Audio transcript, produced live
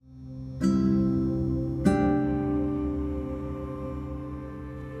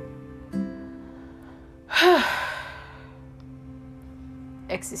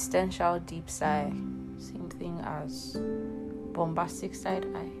existential deep sigh, same thing as bombastic side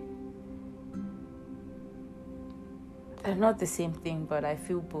eye. They're not the same thing, but I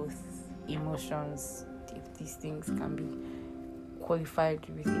feel both emotions, if these things can be qualified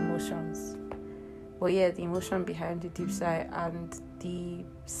with emotions. But yeah, the emotion behind the deep sigh and the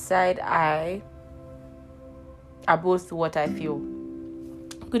side eye are both what I feel.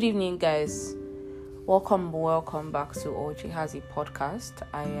 Good evening, guys. Welcome back to OG Has a Podcast.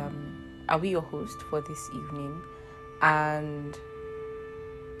 I'll be your host for this evening, and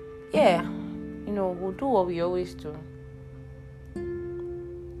yeah, we'll do what we always do.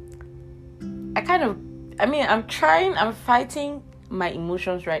 I'm fighting my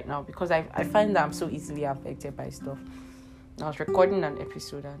emotions right now because I find that I'm so easily affected by stuff. I was recording an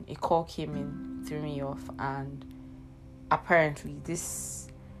episode and a call came in, threw me off, and apparently this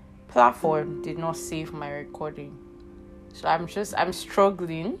platform did not save my recording. So I'm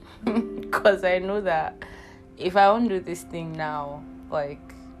struggling because I know that if I won't do this thing now, I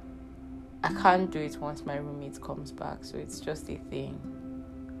can't do it once my roommate comes back. So it's just a thing.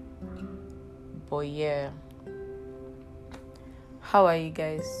 But yeah, how are you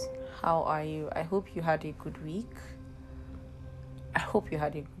guys? How are you? I hope you had a good week. I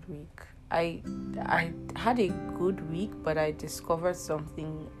had a good week, but I discovered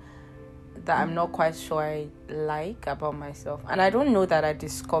something that I'm not quite sure I like about myself. And I don't know that I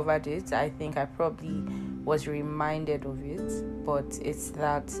discovered it. I think I probably was reminded of it. But it's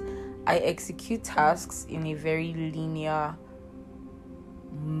that I execute tasks in a very linear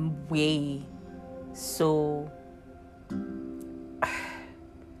way. So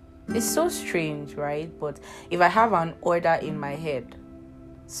it's so strange, right? But if I have an order in my head,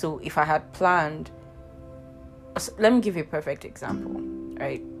 so if I had planned, so let me give you a perfect example,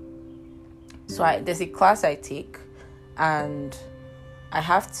 right? So there's a class I take, and there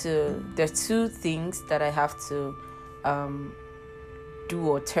are two things that I have to do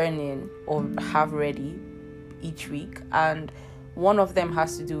or turn in or have ready each week, and one of them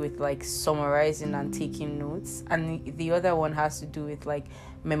has to do with summarizing and taking notes, and the other one has to do with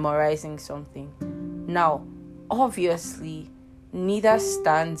memorizing something. Now, obviously, neither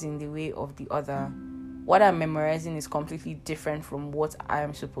stands in the way of the other. What I'm memorizing is completely different from what I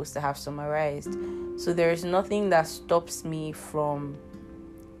am supposed to have summarized. So there is nothing that stops me from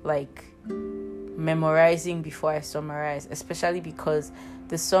memorizing before I summarize, especially because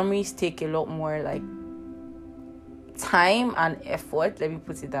the summaries take a lot more time and effort. Let me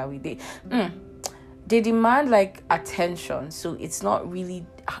put it that way. They demand attention, so it's not really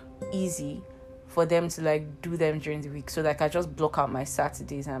easy for them to do them during the week. So I just block out my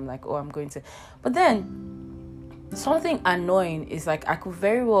Saturdays and I'm I'm going to. But then something annoying is I could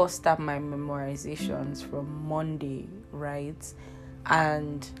very well start my memorizations from Monday, right?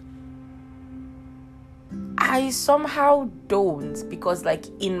 And I somehow don't, because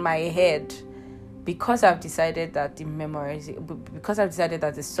in my head, because I've decided that the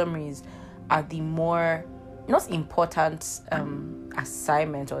summaries are the more not important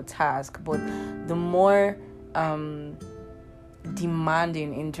assignment or task, but the more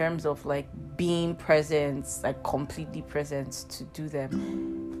demanding in terms of being present, completely present to do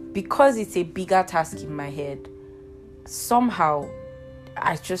them. Because it's a bigger task in my head, somehow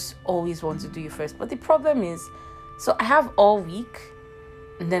I just always want to do it first. But the problem is, so I have all week,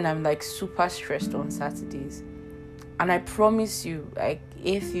 and then I'm super stressed on Saturdays. And I promise you,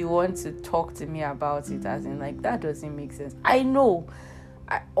 if you want to talk to me about it, as in that doesn't make sense. I know,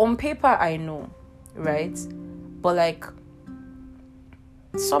 on paper I know, right? But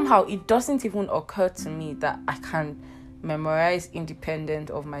somehow it doesn't even occur to me that I can memorize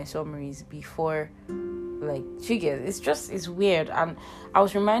independent of my summaries before it's weird. And I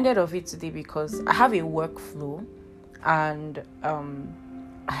was reminded of it today because I have a workflow, and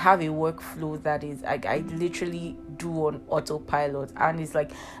I have a workflow that is I literally do on autopilot, and it's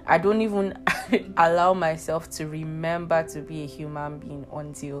I don't even allow myself to remember to be a human being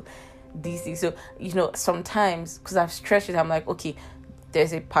until these things. So sometimes, because I've stretched it, I'm okay,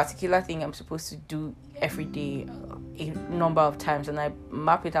 there's a particular thing I'm supposed to do every day a number of times, and I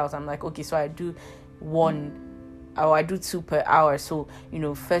map it out. I'm okay, so I do one, or I do 2 per hour. So,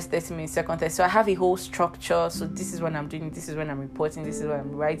 first 30 minutes, second 30. So I have a whole structure. So this is when I'm doing, this is when I'm reporting, this is when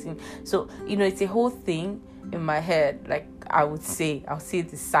I'm writing. So, it's a whole thing in my head. I'll say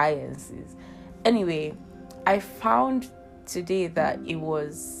the sciences. Anyway, I found today that it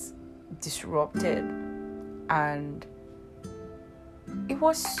was disrupted, and it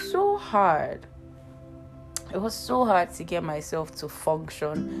was so hard. It was so hard to get myself to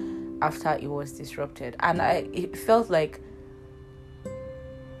function after it was disrupted. And it felt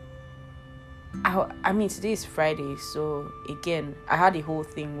I mean, today is Friday, so again, I had a whole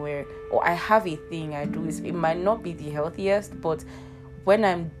thing where, or I have a thing I do. It might not be the healthiest, but when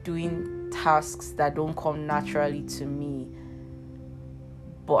I'm doing tasks that don't come naturally to me,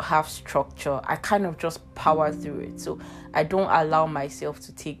 but have structure, I kind of just power through it. So I don't allow myself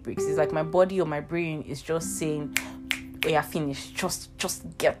to take breaks. It's like my body or my brain is just saying, oh yeah, finish. Just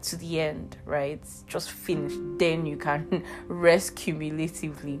get to the end, right? Just finish. Then you can rest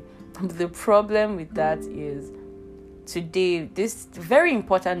cumulatively. The problem with that is today, this very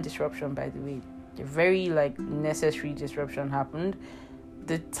important disruption, by the way, a very necessary disruption happened.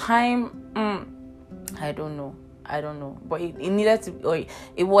 The time, I don't know, but it needed to, or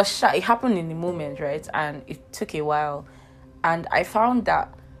it happened in the moment, right? And it took a while, and I found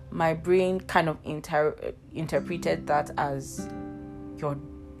that my brain kind of interpreted that as your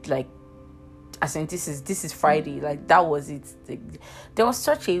as in this is Friday, that was it. There was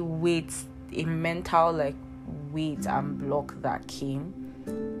such a weight, a mental weight and block that came,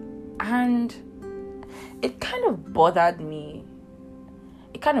 and it kind of bothered me.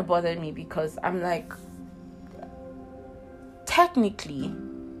 Because I'm like, technically,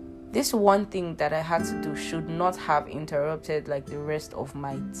 this one thing that I had to do should not have interrupted the rest of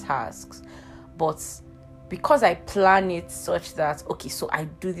my tasks, but because I plan it such that, okay, so I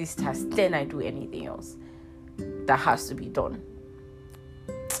do this task, then I do anything else that has to be done.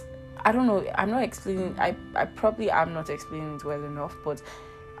 I don't know. I'm not explaining. I probably am not explaining it well enough, but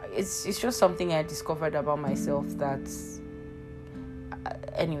it's just something I discovered about myself that,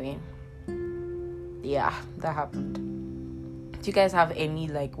 anyway, yeah, that happened. Do you guys have any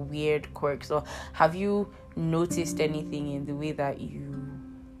weird quirks, or have you noticed anything in the way that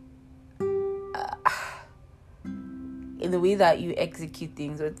you execute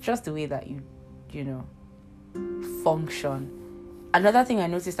things, or just the way that you function? Another thing I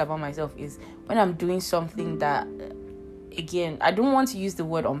noticed about myself is when I'm doing something that, again, I don't want to use the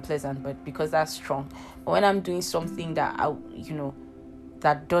word unpleasant, but because that's strong. But when I'm doing something that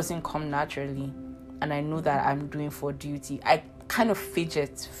that doesn't come naturally, and I know that I'm doing for duty, I kind of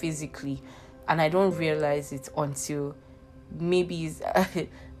fidget physically, and I don't realize it until maybe it's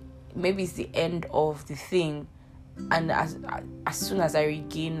the end of the thing, and as soon as I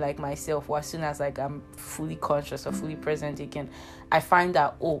regain myself, or as soon as I'm fully conscious or fully present again, I find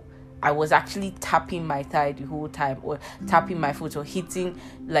that, oh, I was actually tapping my thigh the whole time, or tapping my foot, or hitting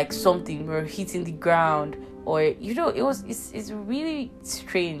something, or hitting the ground, or it's really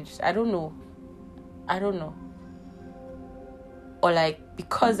strange. I don't know, or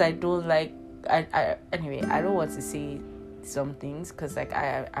because I don't anyway, I don't want to say some things because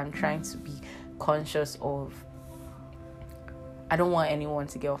I'm trying to be conscious of, I don't want anyone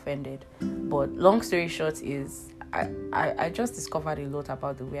to get offended. But long story short is, I just discovered a lot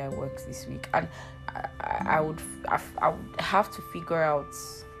about the way I work this week, and I would have to figure out,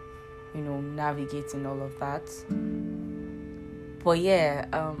 navigating all of that. But yeah,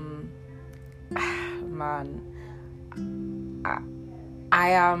 man, I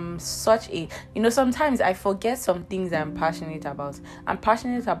am such a, sometimes I forget some things I'm passionate about. I'm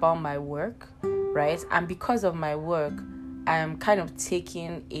passionate about my work, right? And because of my work, I am kind of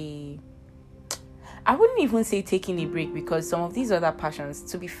I wouldn't even say taking a break, because some of these other passions,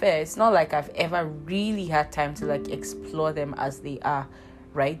 to be fair, it's not like I've ever really had time to explore them as they are,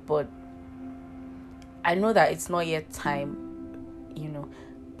 right? But I know that it's not yet time,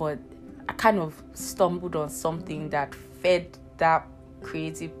 but I kind of stumbled on something that fed that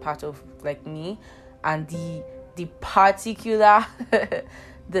creative part of me, and the particular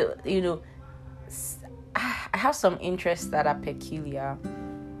I have some interests that are peculiar,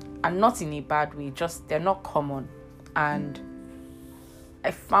 and not in a bad way, just they're not common, and I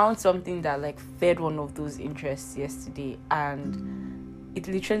found something that fed one of those interests yesterday, and it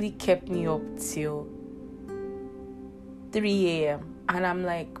literally kept me up till 3 a.m. and I'm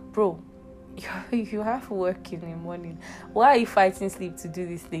like, bro, you have work in the morning. Why are you fighting sleep to do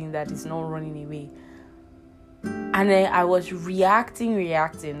this thing that is not running away? And then I was reacting,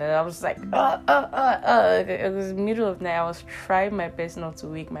 and I was like, It was middle of the night. I was trying my best not to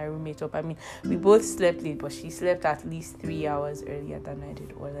wake my roommate up. I mean, we both slept late, but she slept at least 3 hours earlier than I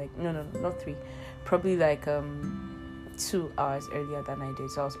did, or no, not 3, probably 2 hours earlier than I did.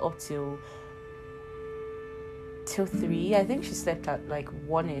 So I was up till 3. I think she slept at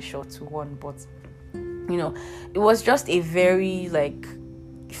 1ish or to 1, but it was just a very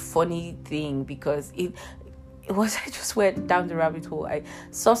funny thing, because it was, I just went down the rabbit hole. I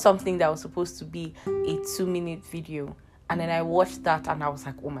saw something that was supposed to be a 2-minute video, and then I watched that, and I was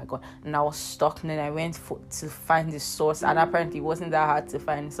like, oh my god, and I was stuck. And then I went to find the source, and apparently it wasn't that hard to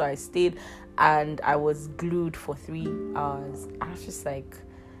find, so I stayed and I was glued for 3 hours. I was just like,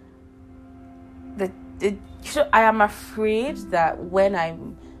 I am afraid that when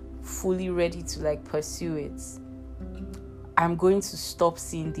I'm fully ready to like pursue it, I'm going to stop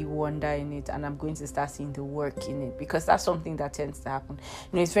seeing the wonder in it, and I'm going to start seeing the work in it, because that's something that tends to happen.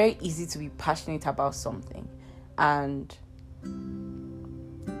 It's very easy to be passionate about something, and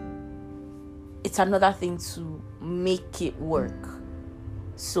it's another thing to make it work.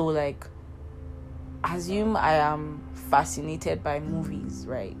 So like, assume I am fascinated by movies,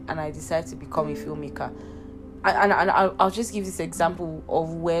 right? And I decide to become a filmmaker. And I'll just give this example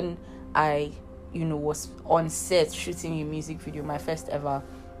of when I, was on set shooting a music video, my first ever.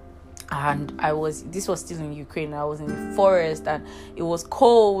 And this was still in Ukraine. I was in the forest and it was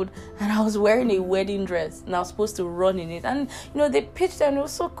cold, and I was wearing a wedding dress and I was supposed to run in it. And, they pitched and it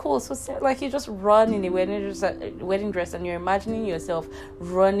was so cool. So like, you just run in a wedding dress and you're imagining yourself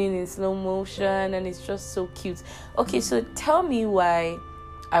running in slow motion, and it's just so cute. Okay, so tell me why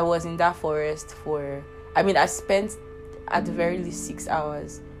I was in that forest I spent at the very least 6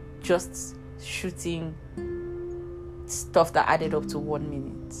 hours just shooting stuff that added up to 1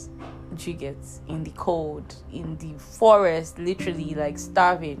 minute. You get, in the cold, in the forest, literally like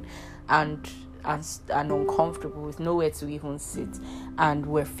starving and uncomfortable with nowhere to even sit, and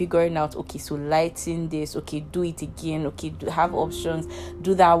we're figuring out, okay, so lighting this, okay, do it again, okay, have options,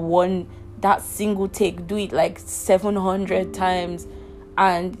 do that single take, do it like 700 times,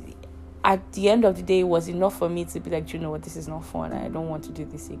 and at the end of the day, it was enough for me to be like, you know what, this is not fun, I don't want to do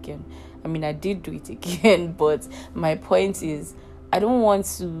this again. I did do it again, but my point is, I don't want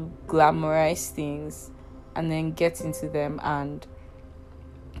to glamorize things and then get into them and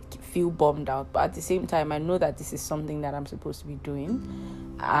feel bummed out. But at the same time, I know that this is something that I'm supposed to be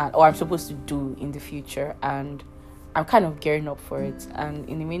doing, or I'm supposed to do in the future, and I'm kind of gearing up for it. And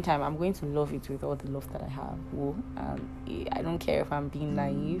in the meantime, I'm going to love it with all the love that I have. I don't care if I'm being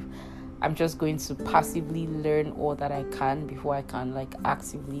naive. I'm just going to passively learn all that I can before I can like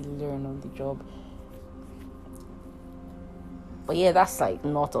actively learn on the job. But yeah, that's like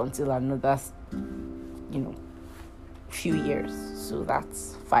not until another, few years. So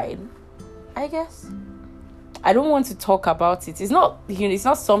that's fine, I guess. I don't want to talk about it. It's not, it's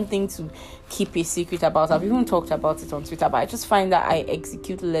not something to keep a secret about. I've even talked about it on Twitter, but I just find that I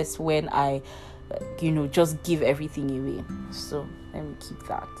execute less when I, just give everything away. So let me keep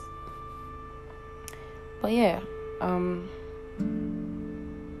that. But yeah,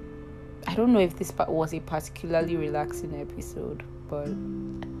 I don't know if this was a particularly relaxing episode, but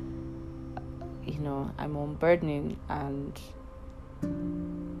I'm unburdening, and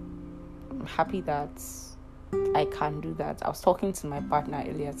I'm happy that I can do that. I was talking to my partner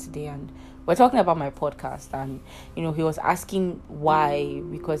earlier today, and we're talking about my podcast, and he was asking why,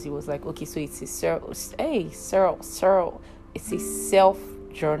 because he was like, okay, so it's a self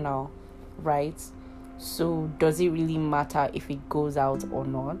journal, right? So does it really matter if it goes out or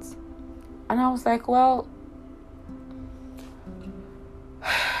not? And I was like, well,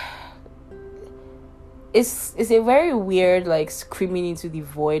 it's a very weird, like, screaming into the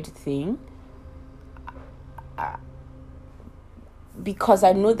void thing. Because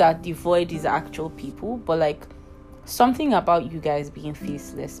I know that the void is actual people, but like, something about you guys being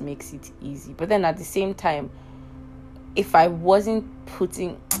faceless makes it easy. But then at the same time, if I wasn't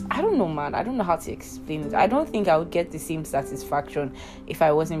I don't know, man. I don't know how to explain it. I don't think I would get the same satisfaction if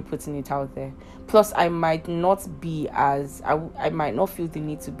I wasn't putting it out there. Plus, I might not be I might not feel the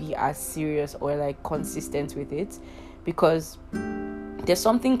need to be as serious or like consistent with it, because there's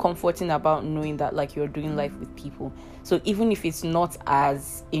something comforting about knowing that like you're doing life with people. So even if it's not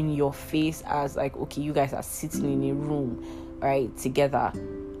as in your face as like, okay, you guys are sitting in a room, right, together,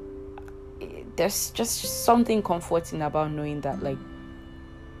 there's just something comforting about knowing that like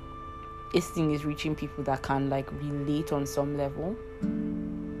this thing is reaching people that can like relate on some level.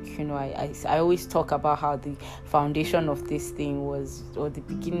 I always talk about how the foundation of this thing was, or the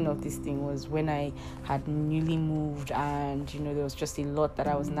beginning of this thing was, when I had newly moved, and there was just a lot that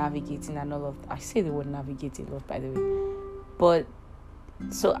I was navigating, and all of I say the word navigate a lot, by the way. But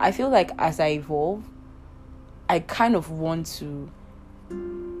so I feel like as I evolve, I kind of want to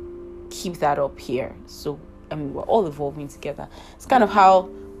keep that up here. So we're all evolving together. It's kind of how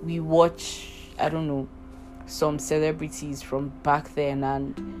we watch, I don't know, some celebrities from back then,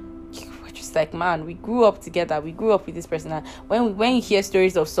 and we're just like, man, we grew up together, we grew up with this person. And when you hear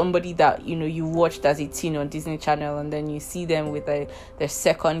stories of somebody that you watched as a teen on Disney Channel, and then you see them with their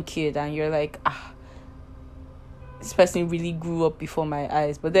second kid, and you're like, this person really grew up before my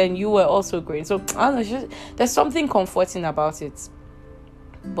eyes, but then you were also great. So I don't know, there's something comforting about it.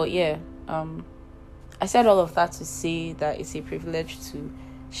 But yeah, I said all of that to say that it's a privilege to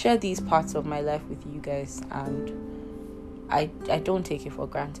share these parts of my life with you guys, and I don't take it for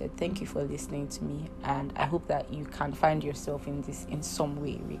granted. Thank you for listening to me, and I hope that you can find yourself in this in some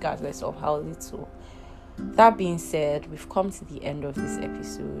way, regardless of how little. That being said, we've come to the end of this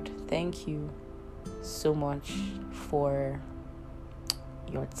episode. Thank you so much for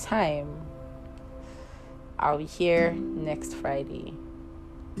your time. I'll be here next Friday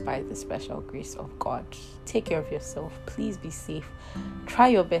by the special grace of God. Take care of yourself. Please be safe. Try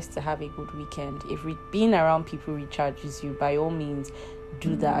your best to have a good weekend. If being around people recharges you, by all means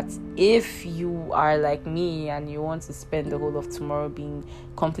do that. If you are like me and you want to spend the whole of tomorrow being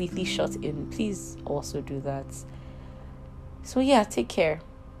completely shut in, please also do that. So yeah, take care.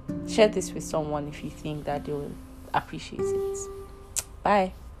 Share this with someone if you think that they will appreciate it.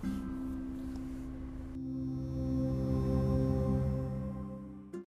 Bye.